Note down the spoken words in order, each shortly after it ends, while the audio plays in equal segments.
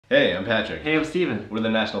Hey, I'm Patrick. Hey, I'm Steven. We're the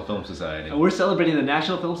National Film Society. And we're celebrating the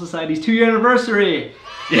National Film Society's 2-year anniversary!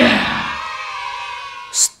 Yeah!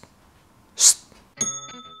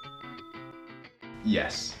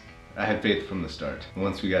 Yes. I had faith from the start.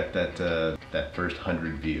 Once we got that first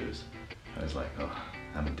 100 views, I was like, oh,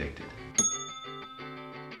 I'm addicted.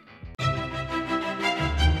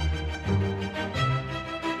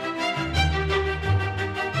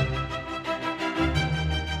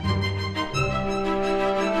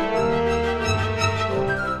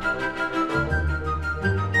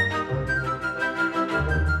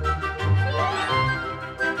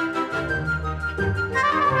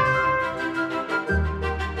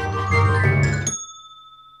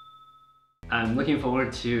 I'm looking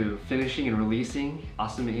forward to finishing and releasing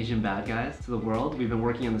Awesome Asian Bad Guys to the world. We've been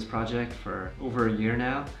working on this project for over a year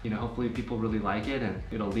now. Hopefully people really like it and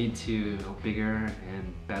it'll lead to bigger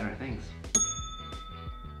and better things.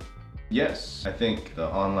 Yes, I think the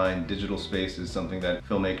online digital space is something that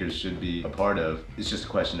filmmakers should be a part of. It's just a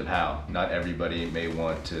question of how. Not everybody may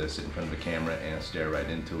want to sit in front of a camera and stare right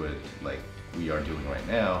into it like we are doing right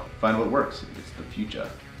now. Find what works. It's the future.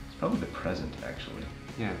 It's probably the present, actually.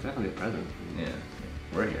 Yeah, it's definitely the present. Yeah,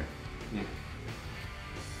 we're here. Yeah.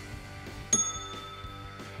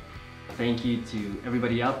 Thank you to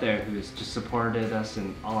everybody out there who's just supported us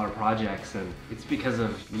in all our projects, and it's because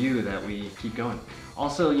of you that we keep going.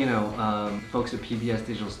 Also, folks at PBS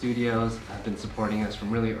Digital Studios have been supporting us from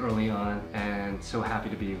really early on, and so happy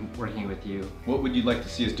to be working with you. What would you like to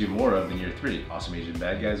see us do more of in year 3? Awesome Asian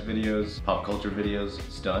Bad Guys videos, pop culture videos,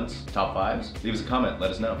 stunts, top 5s? Leave us a comment,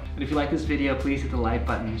 let us know. And if you like this video, please hit the like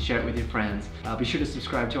button, share it with your friends. Be sure to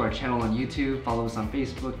subscribe to our channel on YouTube, follow us on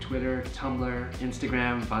Facebook, Twitter, Tumblr,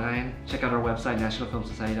 Instagram, Vine. Check out our website,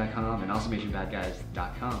 nationalfilmsociety.com and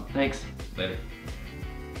awesomeasianbadguys.com. Thanks. Later.